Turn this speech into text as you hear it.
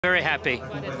Very happy.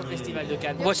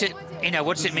 What's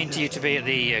What's it mean to you to be at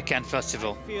the Cannes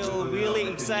Festival? I feel really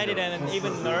excited and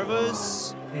even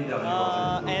nervous,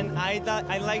 and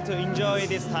I like to enjoy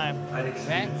this time.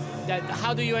 Okay.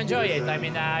 How do you enjoy it? I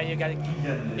mean,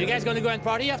 you guys going to go and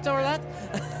party after all that?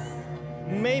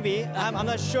 Maybe I'm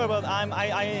not sure, but I'm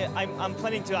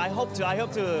planning to. I hope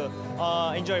to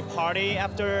enjoy party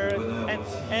after,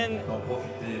 and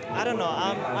I don't know.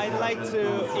 I like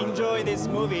to enjoy this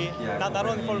movie. Not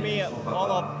only for me, all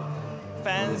of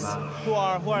fans who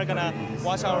are gonna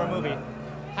watch our movie.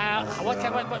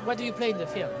 What do you play in the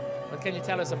film? What can you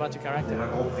tell us about your character?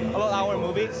 About our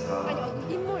movie,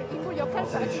 your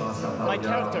character. my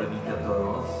character.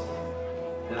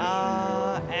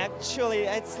 Actually,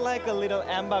 it's like a little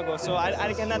embargo, so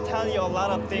I cannot tell you a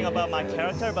lot of things about my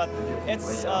character, but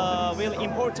it's a really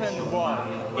important role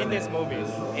in this movie.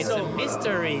 It's a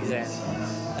mystery then.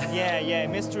 Yeah,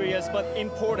 mysterious but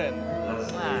important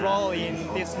role in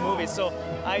this movie. So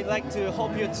I'd like to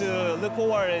hope you to look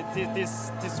forward to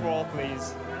this role,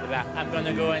 please. I'm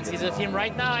gonna go and see the film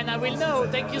right now, and I will know.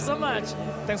 Thank you so much.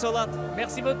 Thanks a lot.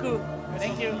 Merci beaucoup.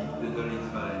 Thank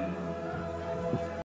you.